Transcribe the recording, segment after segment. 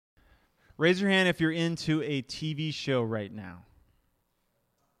Raise your hand if you're into a TV show right now.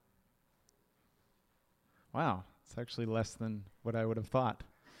 Wow, it's actually less than what I would have thought.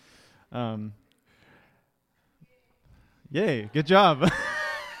 Yay, good job.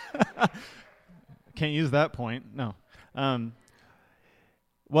 Can't use that point, no.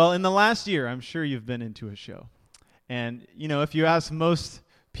 Well, in the last year, I'm sure you've been into a show. And, if you ask most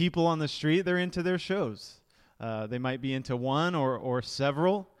people on the street, they're into their shows. They might be into one or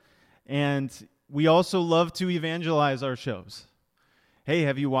several. And we also love to evangelize our shows. Hey,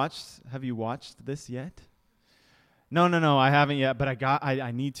 have you watched this yet? No, I haven't yet, but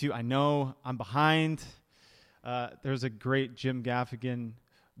I need to. I know I'm behind. There's a great Jim Gaffigan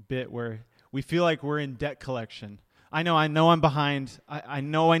bit where we feel like we're in debt collection. I know I'm behind. I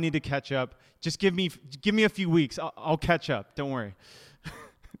know I need to catch up. Just give me a few weeks. I'll catch up. Don't worry.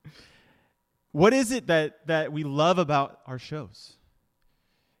 What is it that we love about our shows?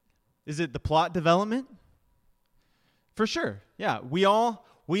 Is it the plot development? For sure. Yeah, we all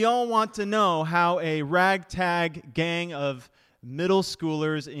want to know how a ragtag gang of middle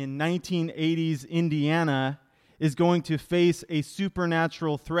schoolers in 1980s Indiana is going to face a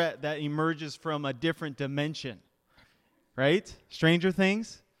supernatural threat that emerges from a different dimension. Right? Stranger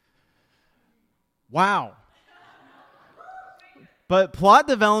Things? Wow. But plot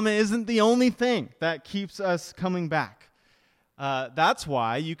development isn't the only thing that keeps us coming back. That's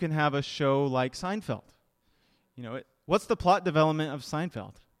why you can have a show like Seinfeld. What's the plot development of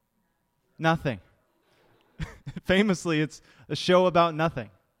Seinfeld? Nothing. Famously, it's a show about nothing.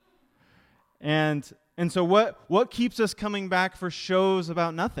 And so what keeps us coming back for shows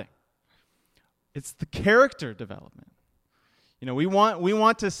about nothing? It's the character development. We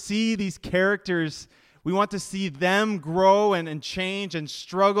want to see these characters. We want to see them grow and change and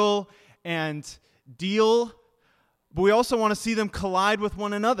struggle and deal, but we also want to see them collide with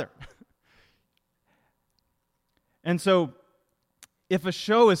one another. And so, if a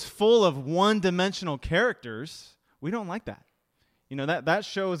show is full of one-dimensional characters, we don't like that. That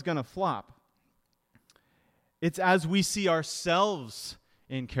show is going to flop. It's as we see ourselves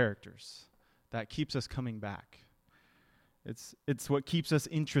in characters that keeps us coming back. It's what keeps us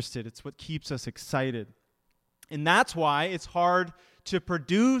interested. It's what keeps us excited. And that's why it's hard to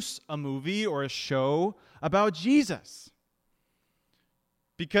produce a movie or a show about Jesus.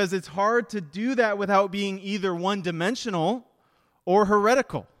 Because it's hard to do that without being either one-dimensional or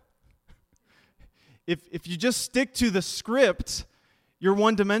heretical. If you just stick to the script, you're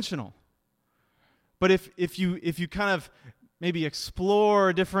one-dimensional. But if you kind of maybe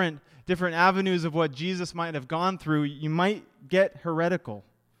explore different avenues of what Jesus might have gone through, you might get heretical.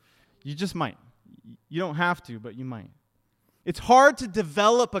 You just might. You don't have to, but you might. It's hard to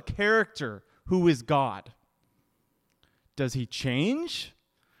develop a character who is God. Does he change?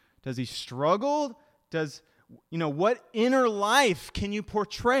 Does he struggle? What inner life can you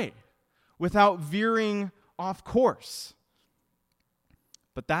portray without veering off course?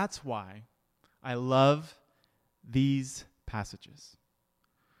 But that's why I love these passages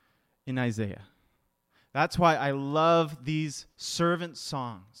in Isaiah. That's why I love these servant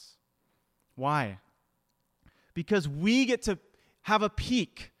songs. Why? Because we get to have a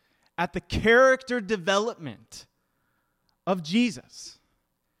peek at the character development of Jesus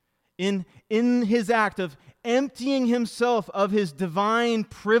in his act of emptying himself of his divine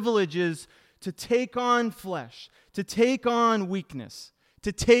privileges to take on flesh, to take on weakness,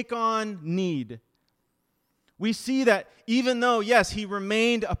 to take on need. We see that even though, yes, he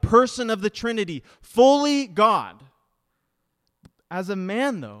remained a person of the Trinity, fully God, as a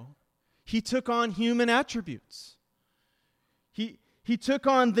man, though, he took on human attributes. He took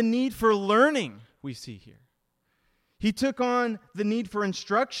on the need for learning, we see here. He took on the need for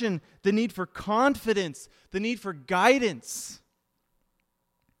instruction, the need for confidence, the need for guidance.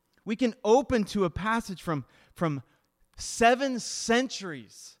 We can open to a passage from 7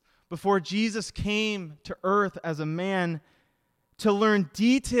 centuries before Jesus came to earth as a man to learn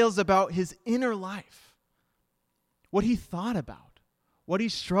details about his inner life, what he thought about, what he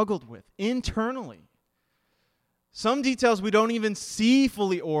struggled with internally. Some details we don't even see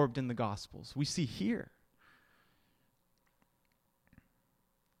fully orbed in the Gospels. We see here.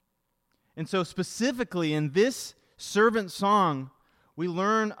 And so specifically in this servant song, we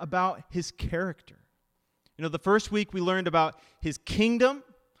learn about his character. The first week we learned about his kingdom,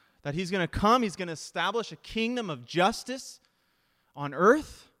 that he's going to come, he's going to establish a kingdom of justice on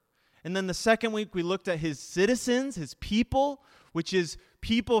earth. And then the second week we looked at his citizens, his people, which is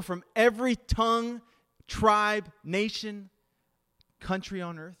people from every tongue, tribe, nation, country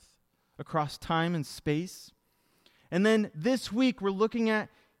on earth, across time and space. And then this week we're looking at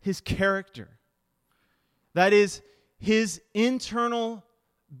his character. That is, his internal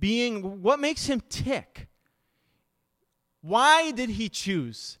being. What makes him tick? Why did he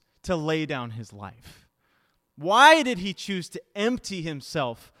choose to lay down his life? Why did he choose to empty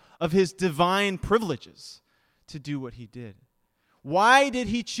himself of his divine privileges to do what he did? Why did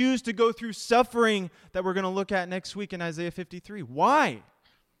he choose to go through suffering that we're going to look at next week in Isaiah 53? Why?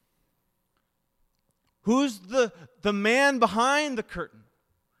 Who's the man behind the curtain?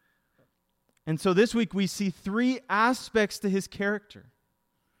 And so this week we see three aspects to his character.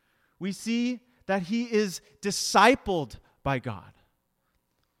 We see that he is discipled by God,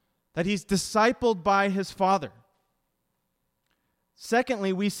 that he's discipled by his Father.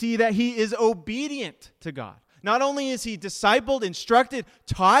 Secondly, we see that he is obedient to God. Not only is he discipled, instructed,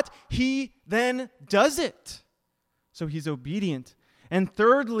 taught, he then does it. So he's obedient. And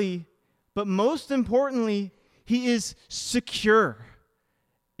thirdly, but most importantly, he is secure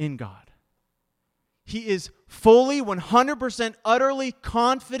in God. He is fully, 100%, utterly,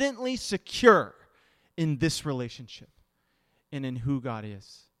 confidently secure in this relationship and in who God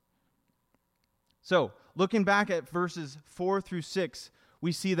is. So, looking back at verses 4 through 6,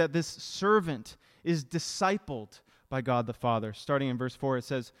 we see that this servant is discipled by God the Father. Starting in verse 4, it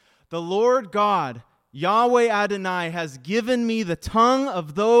says, "The Lord God, Yahweh Adonai, has given me the tongue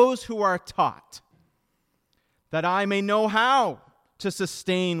of those who are taught, that I may know how to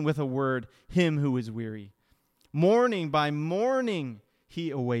sustain with a word him who is weary. Morning by morning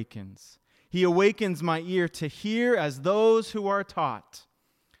he awakens. He awakens my ear to hear as those who are taught.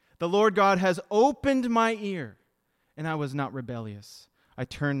 The Lord God has opened my ear, and I was not rebellious. I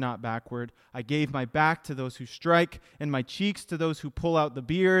turned not backward. I gave my back to those who strike, and my cheeks to those who pull out the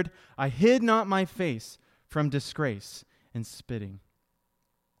beard. I hid not my face from disgrace and spitting."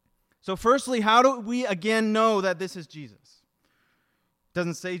 So firstly, how do we again know that this is Jesus? It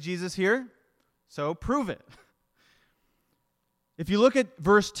doesn't say Jesus here, so prove it. If you look at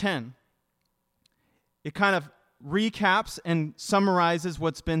verse 10, it kind of recaps and summarizes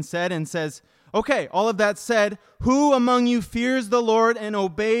what's been said and says, okay, all of that said, who among you fears the Lord and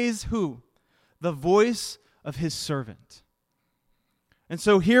obeys who? The voice of his servant. And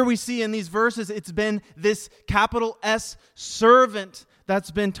so here we see in these verses, it's been this capital S servant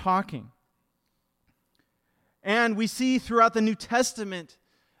that's been talking. And we see throughout the New Testament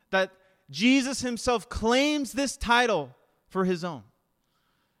that Jesus himself claims this title for his own.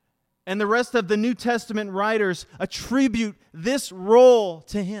 And the rest of the New Testament writers attribute this role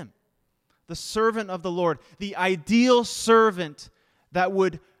to him, the servant of the Lord, the ideal servant that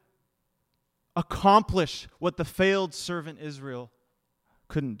would accomplish what the failed servant Israel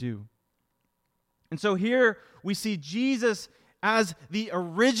couldn't do. And so here we see Jesus as the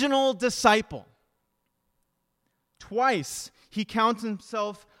original disciple. Twice he counts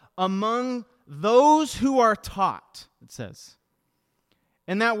himself among those who are taught, it says.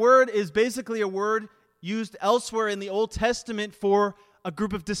 And that word is basically a word used elsewhere in the Old Testament for a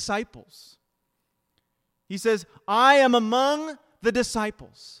group of disciples. He says, I am among the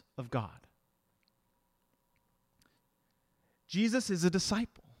disciples of God. Jesus is a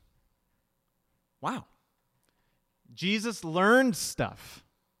disciple. Wow. Jesus learned stuff.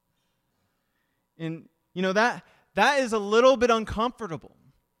 And, that is a little bit uncomfortable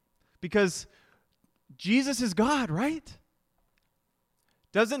because Jesus is God, right?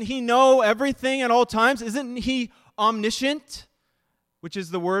 Doesn't he know everything at all times? Isn't he omniscient, which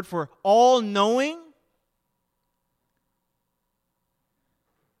is the word for all-knowing?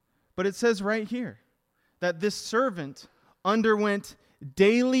 But it says right here that this servant underwent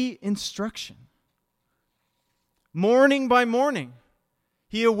daily instruction. Morning by morning,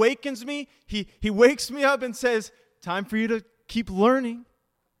 he awakens me, he wakes me up and says, time for you to keep learning.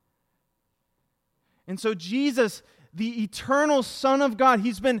 And so Jesus, the eternal Son of God,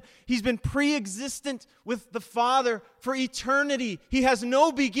 he's been pre-existent with the Father for eternity. He has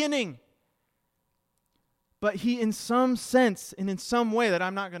no beginning. But he, in some sense, and in some way that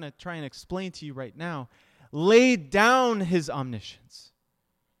I'm not going to try and explain to you right now, laid down his omniscience,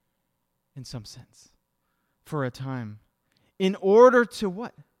 in some sense, for a time. In order to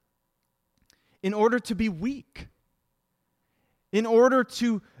what? In order to be weak. In order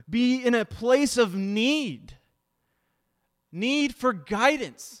to be in a place of need. Need for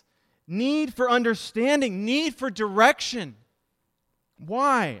guidance. Need for understanding. Need for direction.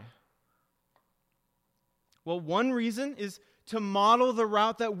 Why? Well, one reason is to model the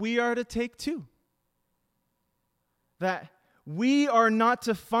route that we are to take too. That we are not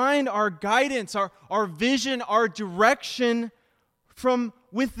to find our guidance, our vision, our direction from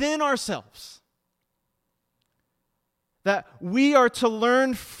within ourselves. that we are to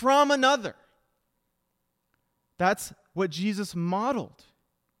learn from another. That's what Jesus modeled.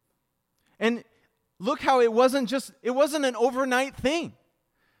 And look how it wasn't an overnight thing.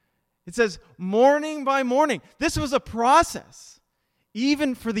 It says morning by morning. This was a process,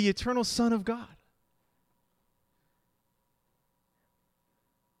 even for the eternal Son of God.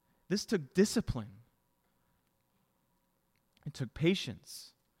 This took discipline. It took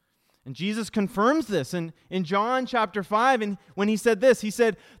patience. And Jesus confirms this in John chapter 5. And when he said this, he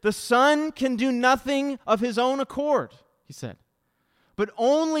said, "The Son can do nothing of his own accord," he said, "but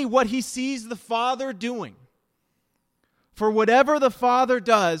only what he sees the Father doing. For whatever the Father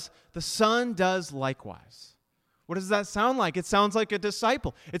does, the Son does likewise." What does that sound like? It sounds like a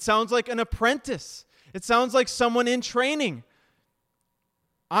disciple. It sounds like an apprentice. It sounds like someone in training.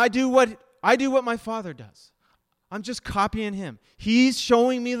 I do what my Father does. I'm just copying him. He's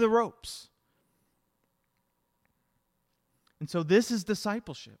showing me the ropes. And so this is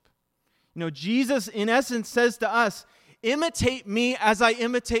discipleship. Jesus, in essence, says to us, imitate me as I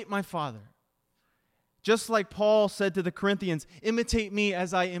imitate my Father. Just like Paul said to the Corinthians, imitate me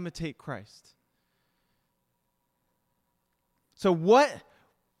as I imitate Christ. So what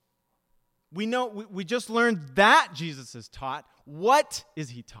we know, we just learned that Jesus is taught. What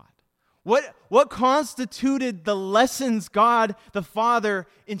is he taught? What constituted the lessons God the Father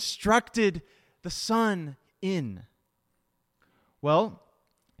instructed the Son in? Well,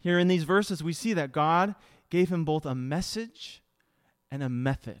 here in these verses we see that God gave him both a message and a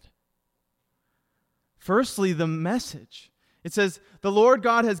method. Firstly, the message. It says, "The Lord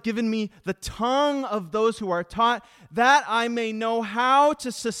God has given me the tongue of those who are taught, that I may know how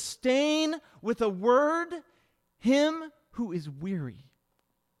to sustain with a word him who is weary."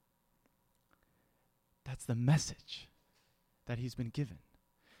 That's the message that he's been given.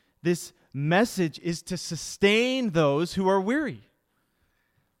 This message is to sustain those who are weary.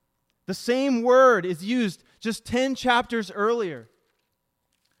 The same word is used just 10 chapters earlier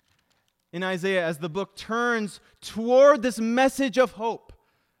in Isaiah as the book turns toward this message of hope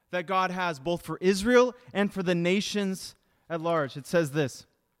that God has both for Israel and for the nations at large. It says this,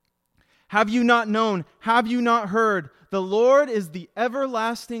 "Have you not known? Have you not heard? The Lord is the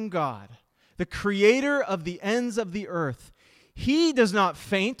everlasting God, the creator of the ends of the earth. He does not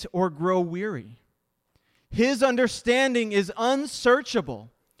faint or grow weary. His understanding is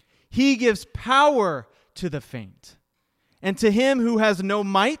unsearchable. He gives power to the faint. And to him who has no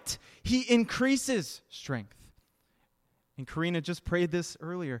might, he increases strength." And Karina just prayed this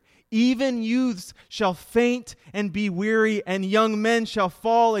earlier. "Even youths shall faint and be weary, and young men shall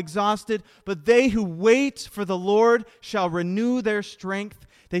fall exhausted. But they who wait for the Lord shall renew their strength.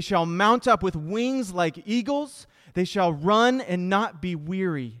 They shall mount up with wings like eagles. They shall run and not be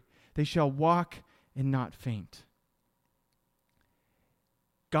weary. They shall walk and not faint."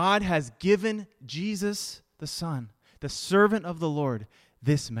 God has given Jesus, the Son, the servant of the Lord,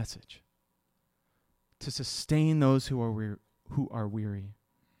 this message to sustain those who are weary.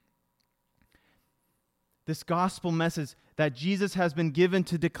 This gospel message that Jesus has been given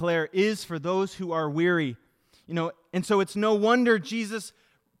to declare is for those who are weary. And so it's no wonder Jesus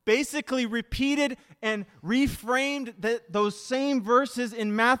basically repeated and reframed those same verses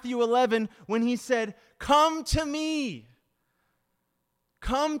in Matthew 11 when he said, "Come to me.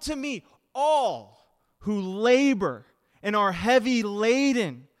 Come to me, all who labor and are heavy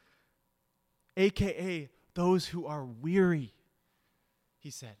laden," aka those who are weary, he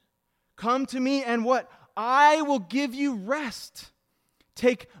said. "Come to me and what? I will give you rest.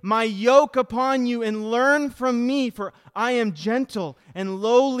 Take my yoke upon you and learn from me, for I am gentle and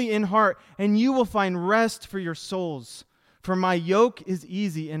lowly in heart, and you will find rest for your souls. For my yoke is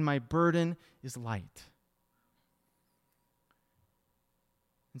easy and my burden is light."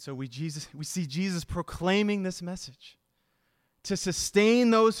 And so we see Jesus proclaiming this message to sustain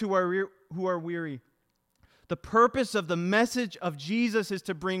those who are weary. The purpose of the message of Jesus is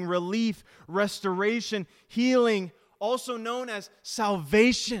to bring relief, restoration, healing, also known as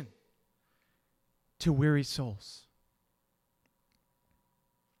salvation, to weary souls.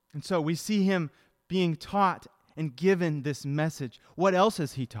 And so we see him being taught and given this message. What else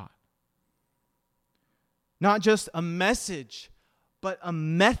has he taught? Not just a message, but a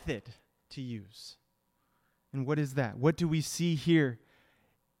method to use. And what is that? What do we see here?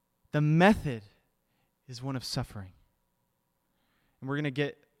 The method is one of suffering. And we're going to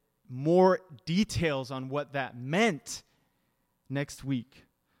get more details on what that meant next week.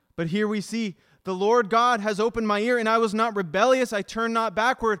 But here we see, "The Lord God has opened my ear, and I was not rebellious. I turned not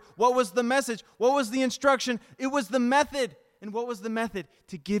backward." What was the message? What was the instruction? It was the method. And what was the method?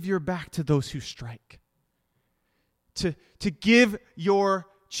 To give your back to those who strike. to give your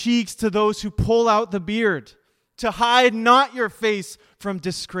cheeks to those who pull out the beard, to hide not your face from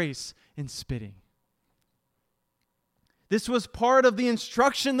disgrace and spitting. This was part of the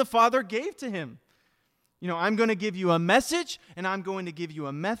instruction the Father gave to him. I'm going to give you a message, and I'm going to give you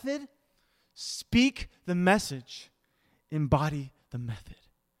a method. Speak the message. Embody the method.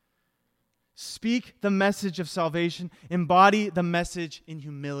 Speak the message of salvation. Embody the message in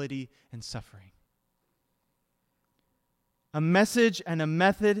humility and suffering. A message and a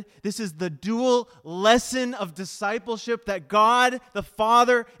method. This is the dual lesson of discipleship that God the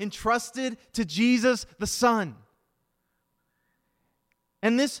Father entrusted to Jesus the Son.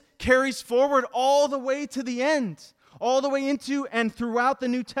 And this carries forward all the way to the end, all the way into and throughout the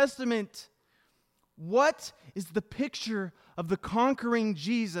New Testament. What is the picture of the conquering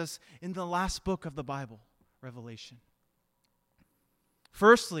Jesus in the last book of the Bible, Revelation?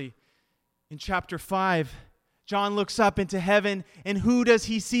 Firstly, in chapter 5, John looks up into heaven, and who does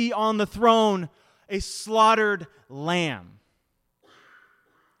he see on the throne? A slaughtered lamb.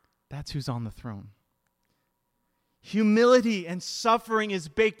 That's who's on the throne. Humility and suffering is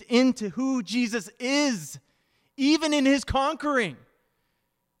baked into who Jesus is, even in his conquering.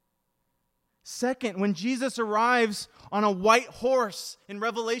 Second, when Jesus arrives on a white horse in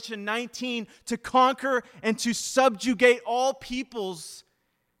Revelation 19 to conquer and to subjugate all peoples,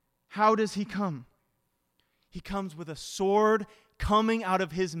 how does he come? He comes with a sword coming out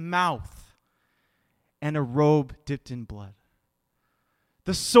of his mouth and a robe dipped in blood.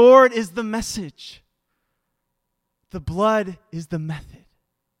 The sword is the message. The blood is the method.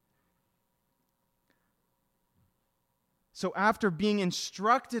 So after being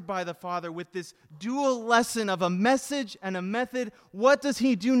instructed by the Father with this dual lesson of a message and a method, what does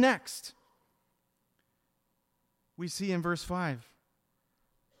he do next? We see in verse 5,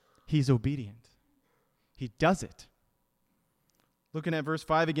 he's obedient. He does it. Looking at verse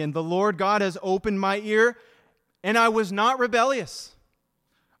 5 again, the Lord God has opened my ear, and I was not rebellious.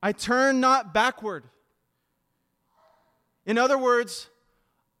 I turned not backward. In other words,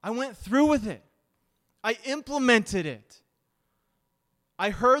 I went through with it. I implemented it. I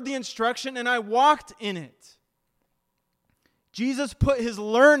heard the instruction and I walked in it. Jesus put his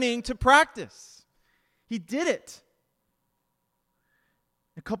learning to practice. He did it.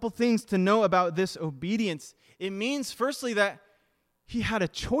 A couple things to know about this obedience. It means, firstly, that he had a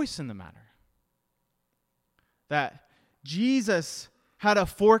choice in the matter. That Jesus had a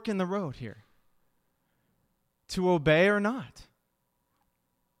fork in the road here. To obey or not.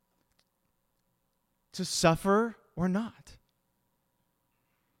 To suffer or not.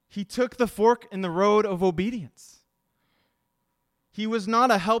 He took the fork in the road of obedience. He was not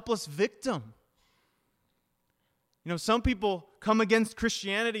a helpless victim. Some people come against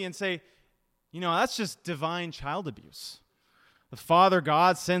Christianity and say, that's just divine child abuse. The Father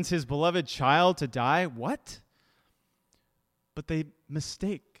God sends his beloved child to die. What? But they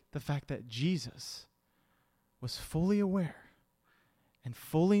mistake the fact that Jesus was fully aware and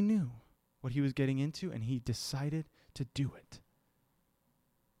fully knew what he was getting into, and he decided to do it.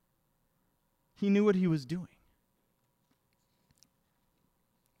 He knew what he was doing.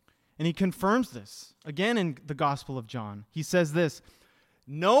 And he confirms this again in the Gospel of John. He says this,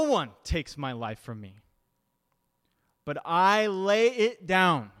 no one takes my life from me, but I lay it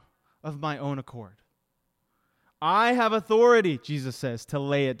down of my own accord. I have authority, Jesus says, to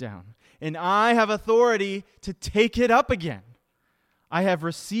lay it down. And I have authority to take it up again. I have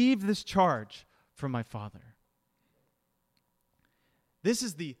received this charge from my Father. This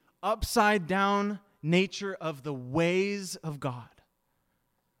is the upside down nature of the ways of God.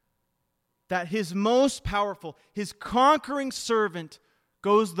 That his most powerful, his conquering servant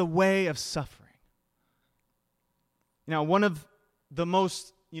goes the way of suffering. One of the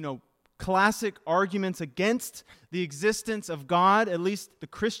most, classic arguments against the existence of God, at least the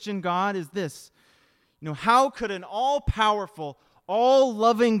Christian God, is this. How could an all-powerful,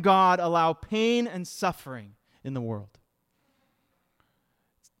 all-loving God allow pain and suffering in the world?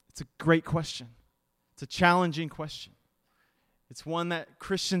 It's a great question. It's a challenging question. It's one that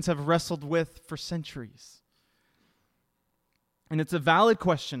Christians have wrestled with for centuries. And it's a valid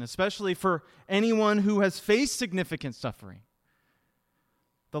question, especially for anyone who has faced significant suffering.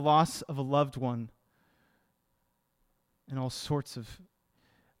 The loss of a loved one, and all sorts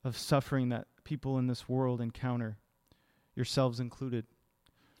of suffering that people in this world encounter, yourselves included.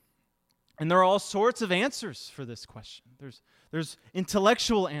 And there are all sorts of answers for this question. There's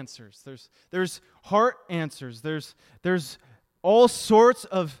intellectual answers. There's heart answers. There's all sorts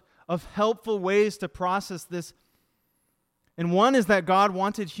of helpful ways to process this. And one is that God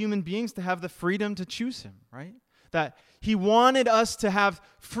wanted human beings to have the freedom to choose him, right? That he wanted us to have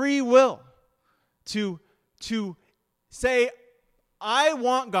free will to say, I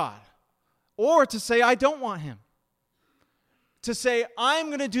want God, or to say, I don't want him. To say, I'm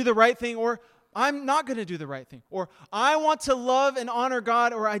going to do the right thing, or I'm not going to do the right thing. Or I want to love and honor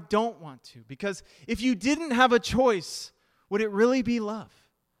God, or I don't want to. Because if you didn't have a choice, would it really be love?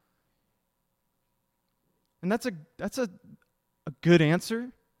 And that's a good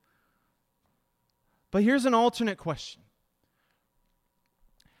answer. But here's an alternate question.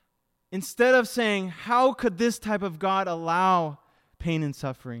 Instead of saying, how could this type of God allow pain and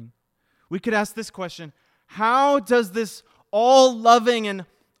suffering? We could ask this question: how does this all-loving and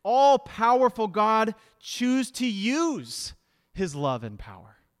all-powerful God choose to use his love and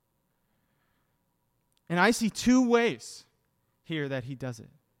power? And I see two ways here that he does it.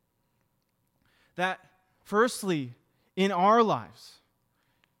 That, firstly, in our lives,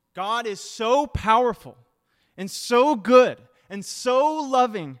 God is so powerful and so good and so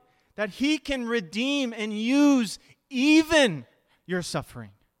loving that he can redeem and use even your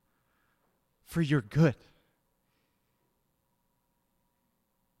suffering for your good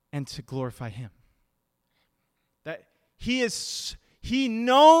and to glorify him. That he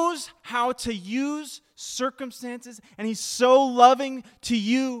knows how to use circumstances, and he's so loving to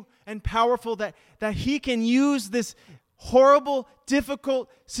you and powerful that he can use this horrible, difficult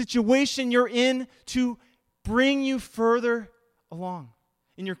situation you're in to bring you further along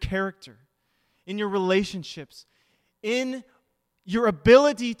in your character, in your relationships, in your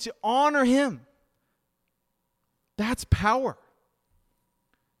ability to honor him. That's power.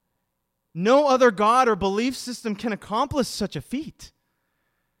 No other God or belief system can accomplish such a feat.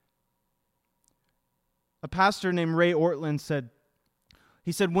 A pastor named Ray Ortlund said,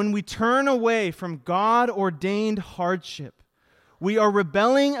 when we turn away from God-ordained hardship, we are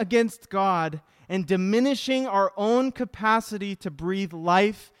rebelling against God and diminishing our own capacity to breathe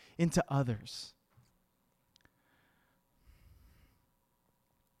life into others.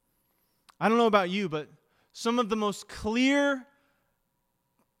 I don't know about you, but some of the most clear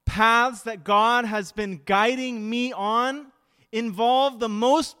paths that God has been guiding me on involve the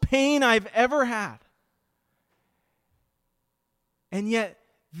most pain I've ever had. And yet,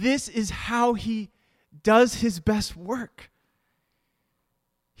 this is how he does his best work.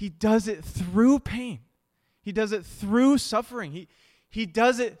 He does it through pain. He does it through suffering. He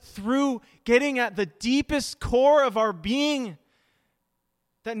does it through getting at the deepest core of our being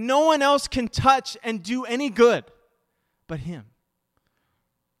that no one else can touch and do any good but him.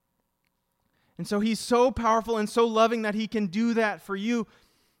 And so he's so powerful and so loving that he can do that for you.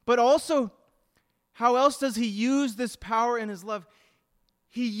 But also, how else does he use this power and his love?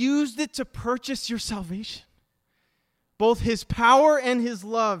 He used it to purchase your salvation. Both his power and his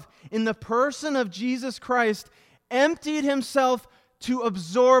love in the person of Jesus Christ emptied himself to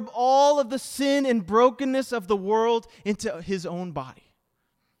absorb all of the sin and brokenness of the world into his own body.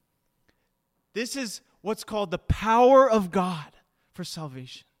 This is what's called the power of God for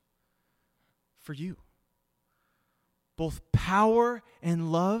salvation. For you. Both power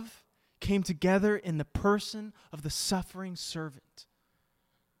and love came together in the person of the suffering servant.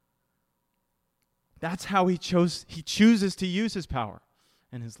 That's how he chooses to use his power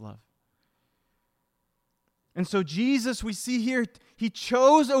and his love. And so Jesus, we see here, he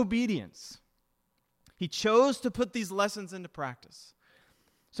chose obedience. He chose to put these lessons into practice.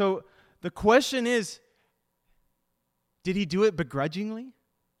 So the question is, did he do it begrudgingly?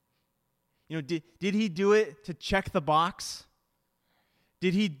 Did he do it to check the box?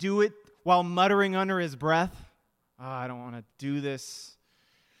 Did he do it while muttering under his breath? I don't want to do this.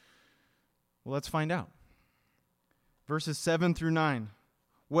 Well, let's find out. Verses 7 through 9.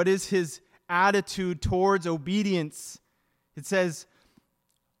 What is his attitude towards obedience? It says,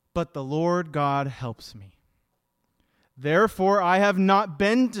 "But the Lord God helps me. Therefore I have not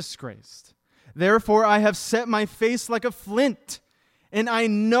been disgraced. Therefore I have set my face like a flint, and I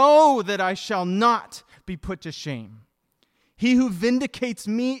know that I shall not be put to shame. He who vindicates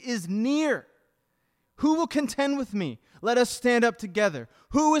me is near. Who will contend with me? Let us stand up together.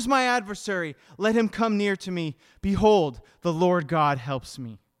 Who is my adversary? Let him come near to me. Behold, the Lord God helps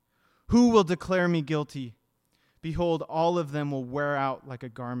me. Who will declare me guilty? Behold, all of them will wear out like a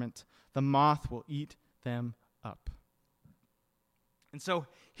garment. The moth will eat them up." And so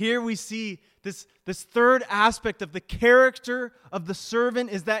here we see this third aspect of the character of the servant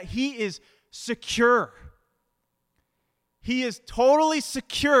is that he is secure. He is totally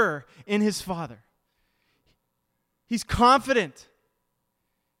secure in his Father. He's confident.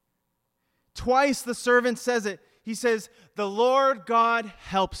 Twice the servant says it. He says, "The Lord God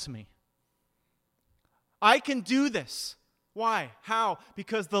helps me." I can do this. Why? How?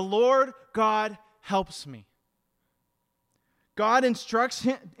 Because the Lord God helps me. God instructs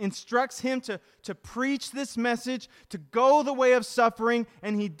him to preach this message, to go the way of suffering,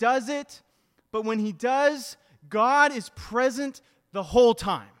 and he does it. But when he does, God is present the whole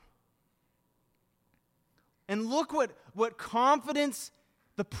time. And look what confidence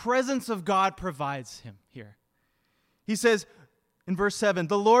the presence of God provides him here. He says in verse 7,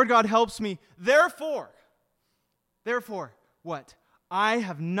 the Lord God helps me. Therefore, what? I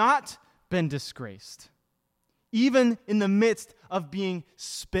have not been disgraced, even in the midst of being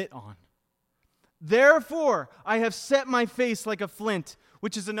spit on. Therefore, I have set my face like a flint,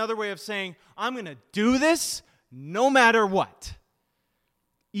 which is another way of saying, I'm going to do this no matter what,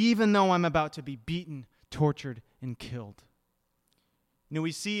 even though I'm about to be beaten, tortured, and killed. You know,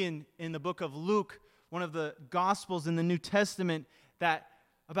 we see in the book of Luke, one of the Gospels in the New Testament, that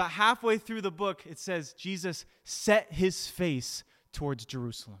about halfway through the book, it says Jesus set his face towards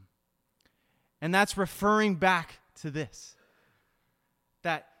Jerusalem. And that's referring back to this,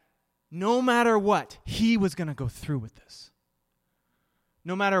 that no matter what, he was going to go through with this.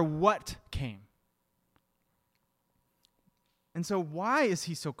 No matter what came. And so why is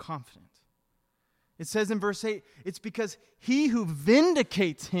he so confident? It says in verse 8, it's because he who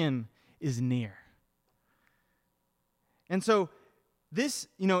vindicates him is near. And so this,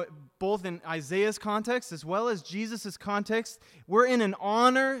 both in Isaiah's context as well as Jesus' context, we're in an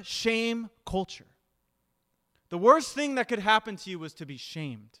honor-shame culture. The worst thing that could happen to you was to be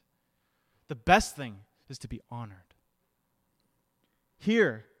shamed. The best thing is to be honored.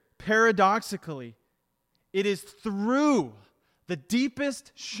 Here, paradoxically, it is through the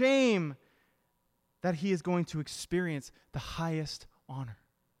deepest shame that he is going to experience the highest honor.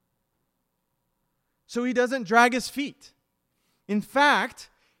 So he doesn't drag his feet. In fact,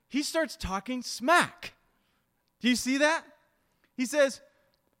 he starts talking smack. Do you see that? He says,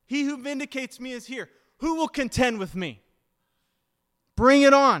 he who vindicates me is here. Who will contend with me? Bring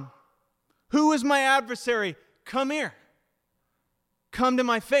it on. Who is my adversary? Come here. Come to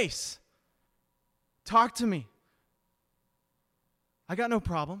my face. Talk to me. I got no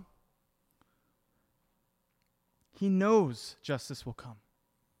problem. He knows justice will come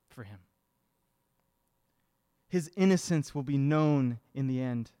for him. His innocence will be known in the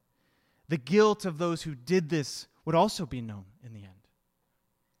end. The guilt of those who did this would also be known in the end.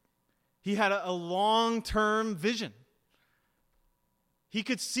 He had a long-term vision. He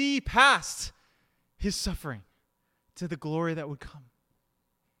could see past his suffering to the glory that would come.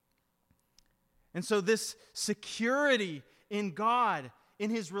 And so this security in God, in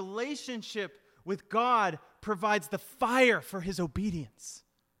his relationship with God, provides the fire for his obedience.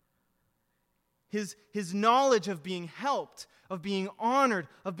 His knowledge of being helped, of being honored,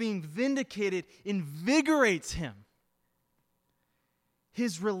 of being vindicated invigorates him.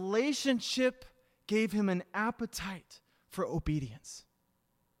 His relationship gave him an appetite for obedience.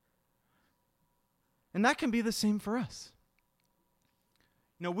 And that can be the same for us.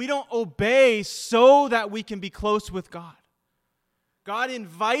 We don't obey so that we can be close with God. God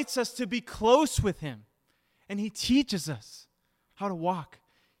invites us to be close with him, and he teaches us how to walk.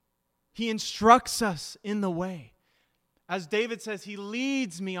 He instructs us in the way. As David says, he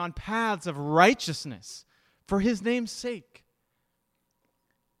leads me on paths of righteousness for his name's sake.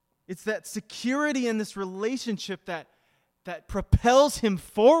 It's that security in this relationship that propels him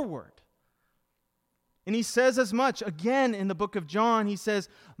forward. And he says as much, again in the book of John, he says,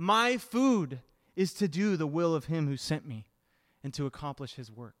 my food is to do the will of him who sent me and to accomplish his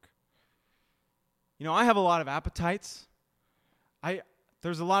work. I have a lot of appetites.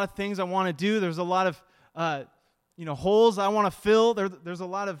 There's a lot of things I want to do. There's a lot of, holes I want to fill. There's a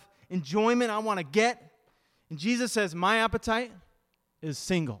lot of enjoyment I want to get. And Jesus says, my appetite is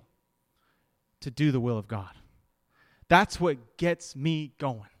single, to do the will of God. That's what gets me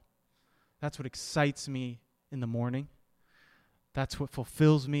going. That's what excites me in the morning. That's what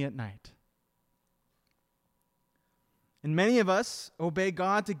fulfills me at night. And many of us obey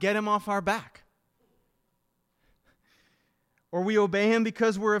God to get him off our back. Or we obey him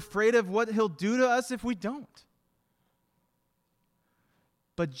because we're afraid of what he'll do to us if we don't.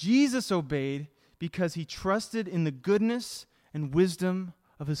 But Jesus obeyed because he trusted in the goodness and wisdom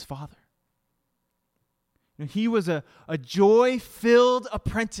of his Father. He was a joy-filled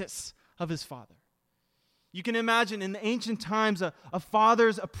apprentice of his Father. You can imagine in the ancient times a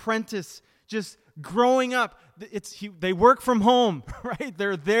father's apprentice just growing up. They work from home, right?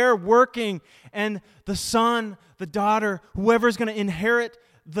 They're there working, and the son, the daughter, whoever's going to inherit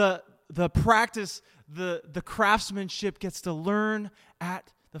the practice, the craftsmanship gets to learn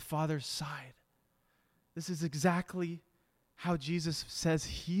at the father's side. This is exactly how Jesus says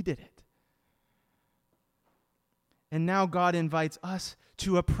he did it. And now God invites us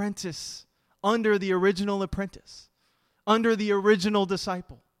to apprentice under the original apprentice, under the original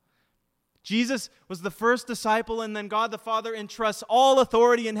disciple. Jesus was the first disciple, and then God the Father entrusts all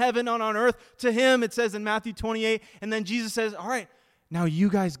authority in heaven and on earth to him, it says in Matthew 28. And then Jesus says, all right, now you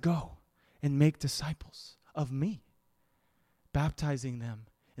guys go and make disciples of me, baptizing them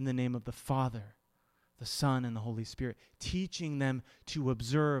in the name of the Father, the Son, and the Holy Spirit, teaching them to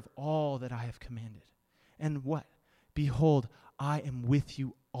observe all that I have commanded. And what? Behold, I am with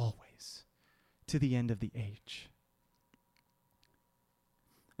you always to the end of the age.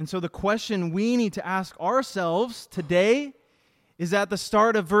 And so the question we need to ask ourselves today is at the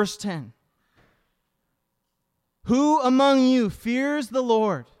start of verse 10. Who among you fears the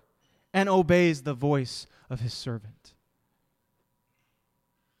Lord and obeys the voice of his servant?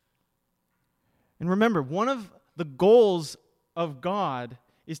 And remember, one of the goals of God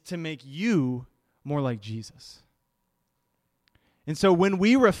is to make you more like Jesus. And so when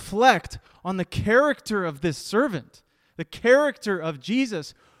we reflect on the character of this servant, the character of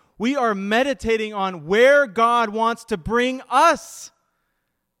Jesus, we are meditating on where God wants to bring us.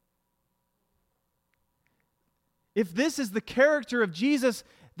 If this is the character of Jesus,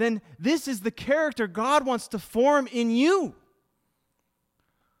 then this is the character God wants to form in you.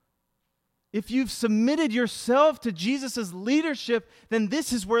 If you've submitted yourself to Jesus' leadership, then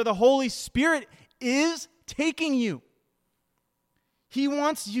this is where the Holy Spirit is taking you. He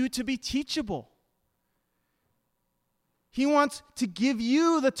wants you to be teachable. He wants to give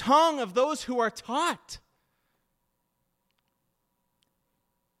you the tongue of those who are taught,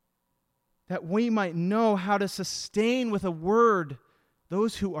 that we might know how to sustain with a word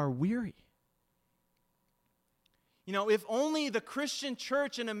those who are weary. You know, if only the Christian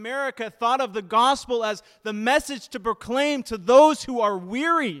church in America thought of the gospel as the message to proclaim to those who are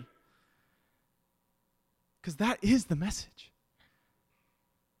weary, because that is the message.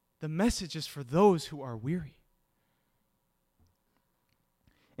 The message is for those who are weary.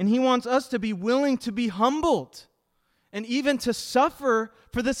 And he wants us to be willing to be humbled and even to suffer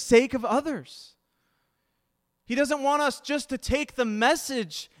for the sake of others. He doesn't want us just to take the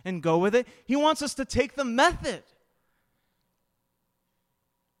message and go with it. He wants us to take the method.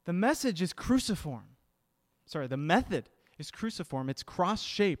 The message is cruciform. The method is cruciform. It's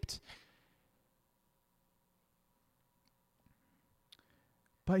cross-shaped.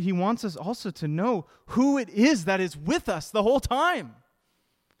 But he wants us also to know who it is that is with us the whole time.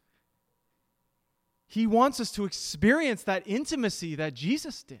 He wants us to experience that intimacy that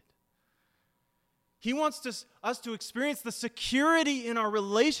Jesus did. He wants us to experience the security in our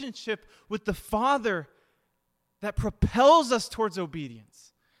relationship with the Father that propels us towards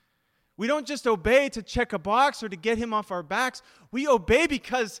obedience. We don't just obey to check a box or to get him off our backs. We obey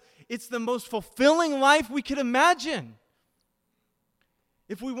because it's the most fulfilling life we could imagine.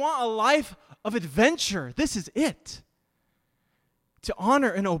 If we want a life of adventure, this is it. To honor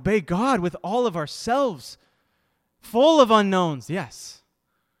and obey God with all of ourselves, full of unknowns, yes.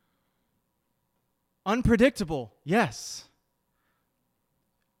 Unpredictable, yes.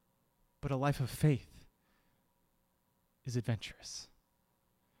 But a life of faith is adventurous.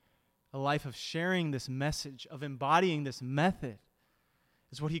 A life of sharing this message, of embodying this method,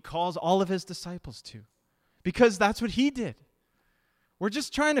 is what he calls all of his disciples to. Because that's what he did. We're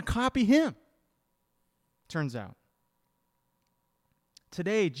just trying to copy him, turns out.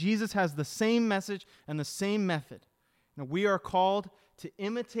 Today, Jesus has the same message and the same method. Now, we are called to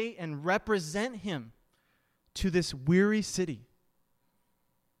imitate and represent him to this weary city.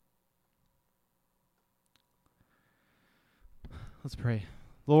 Let's pray.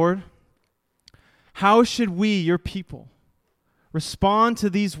 Lord, how should we, your people, respond to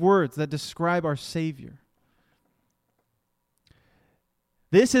these words that describe our Savior?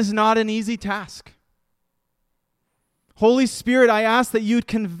 This is not an easy task. Holy Spirit, I ask that you'd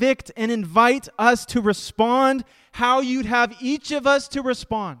convict and invite us to respond how you'd have each of us to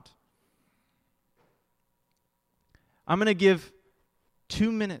respond. I'm going to give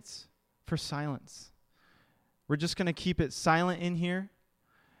 2 minutes for silence. We're just going to keep it silent in here.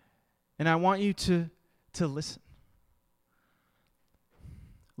 And I want you to listen.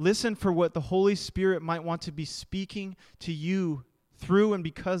 Listen for what the Holy Spirit might want to be speaking to you through and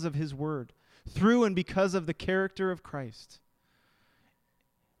because of his word. Through and because of the character of Christ.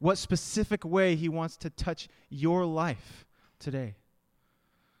 What specific way he wants to touch your life today.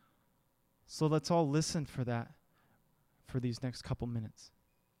 So let's all listen for that for these next couple minutes.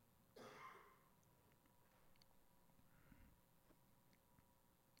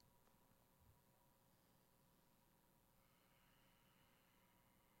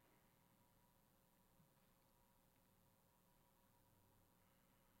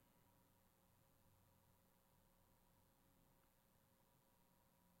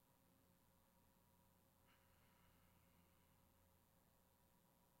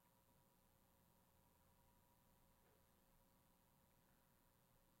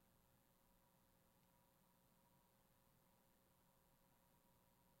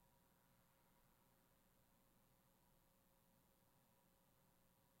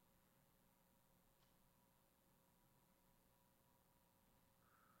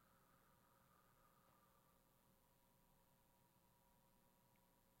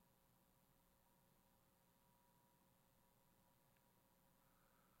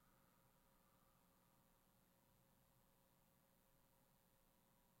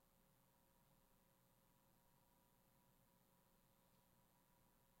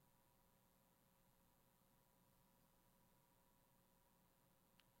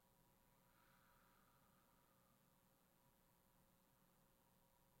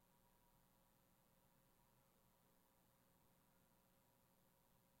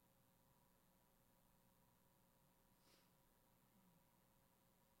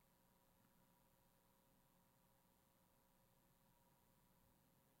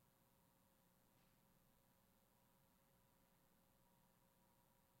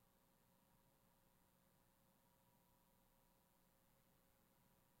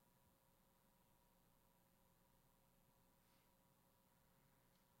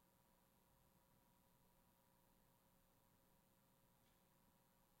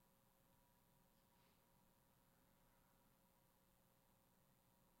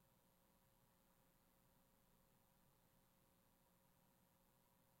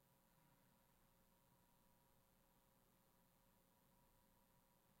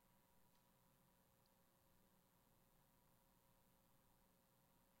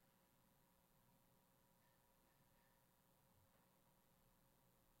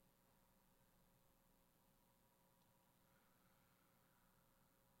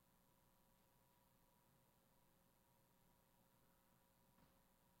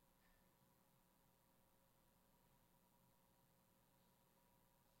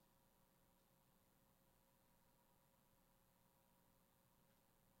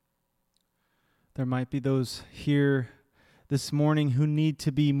 There might be those here this morning who need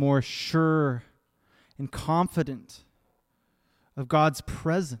to be more sure and confident of God's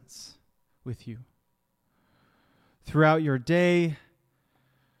presence with you throughout your day,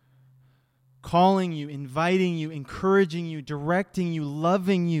 calling you, inviting you, encouraging you, directing you,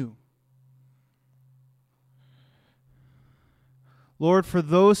 loving you. Lord, for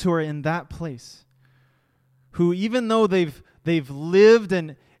those who are in that place, who even though they've lived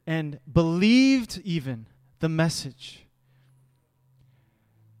and believed even the message,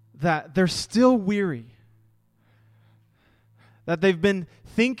 that they're still weary, that they've been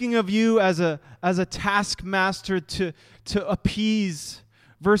thinking of you as a taskmaster to appease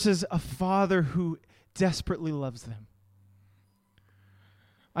versus a Father who desperately loves them.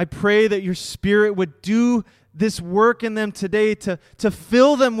 I pray that your Spirit would do this work in them today to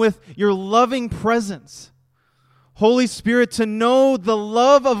fill them with your loving presence. Holy Spirit, to know the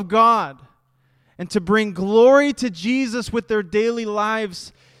love of God and to bring glory to Jesus with their daily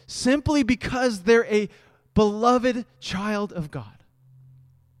lives simply because they're a beloved child of God.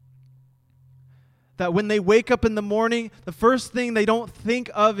 That when they wake up in the morning, the first thing they don't think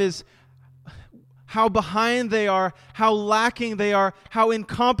of is how behind they are, how lacking they are, how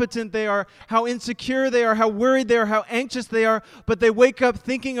incompetent they are, how insecure they are, how worried they are, how anxious they are, but they wake up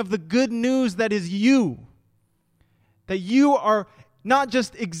thinking of the good news that is you. That you are not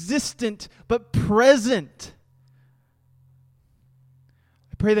just existent, but present.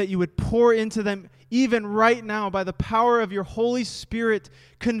 I pray that you would pour into them even right now by the power of your Holy Spirit.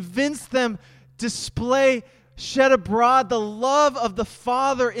 Convince them, display, shed abroad the love of the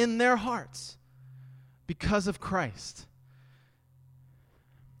Father in their hearts because of Christ.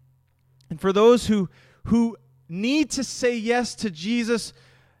 And for those who need to say yes to Jesus,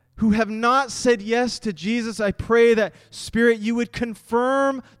 who have not said yes to Jesus, I pray that, Spirit, you would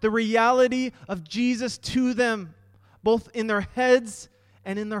confirm the reality of Jesus to them, both in their heads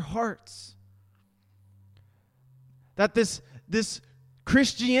and in their hearts. That this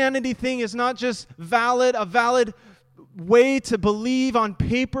Christianity thing is not just a valid way to believe on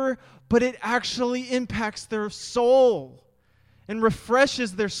paper, but it actually impacts their soul and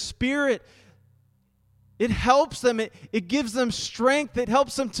refreshes their spirit. It helps them. It gives them strength. It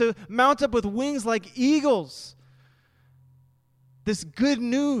helps them to mount up with wings like eagles. This good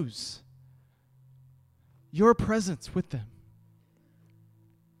news, your presence with them.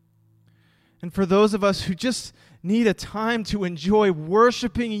 And for those of us who just need a time to enjoy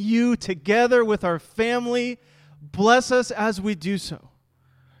worshiping you together with our family, bless us as we do so.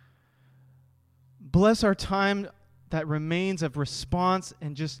 Bless our time that remains of response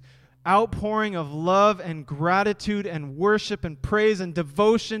and just outpouring of love and gratitude and worship and praise and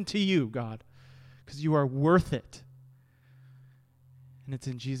devotion to you, God, because you are worth it. And it's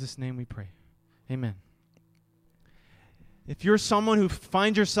in Jesus' name we pray. Amen. If you're someone who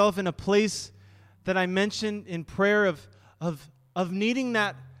finds yourself in a place that I mentioned in prayer of needing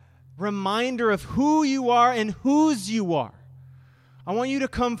that reminder of who you are and whose you are, I want you to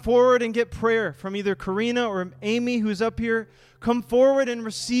come forward and get prayer from either Karina or Amy, who's up here. Come forward and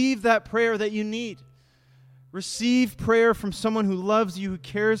receive that prayer that you need. Receive prayer from someone who loves you, who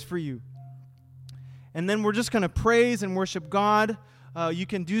cares for you. And then we're just going to praise and worship God. You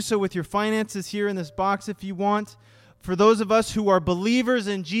can do so with your finances here in this box if you want. For those of us who are believers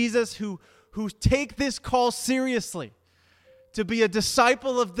in Jesus, who take this call seriously, to be a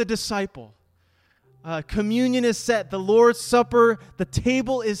disciple of the disciple. Communion is set, the Lord's Supper, the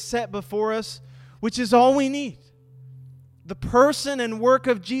table is set before us, which is all we need. The person and work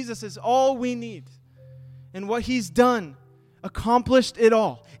of Jesus is all we need. And what he's done accomplished it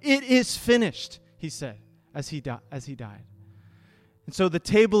all. It is finished, he said, as he died. And so the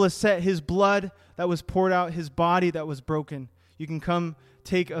table is set, his blood that was poured out, his body that was broken. You can come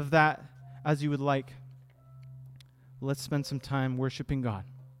take of that as you would like. Let's spend some time worshiping God.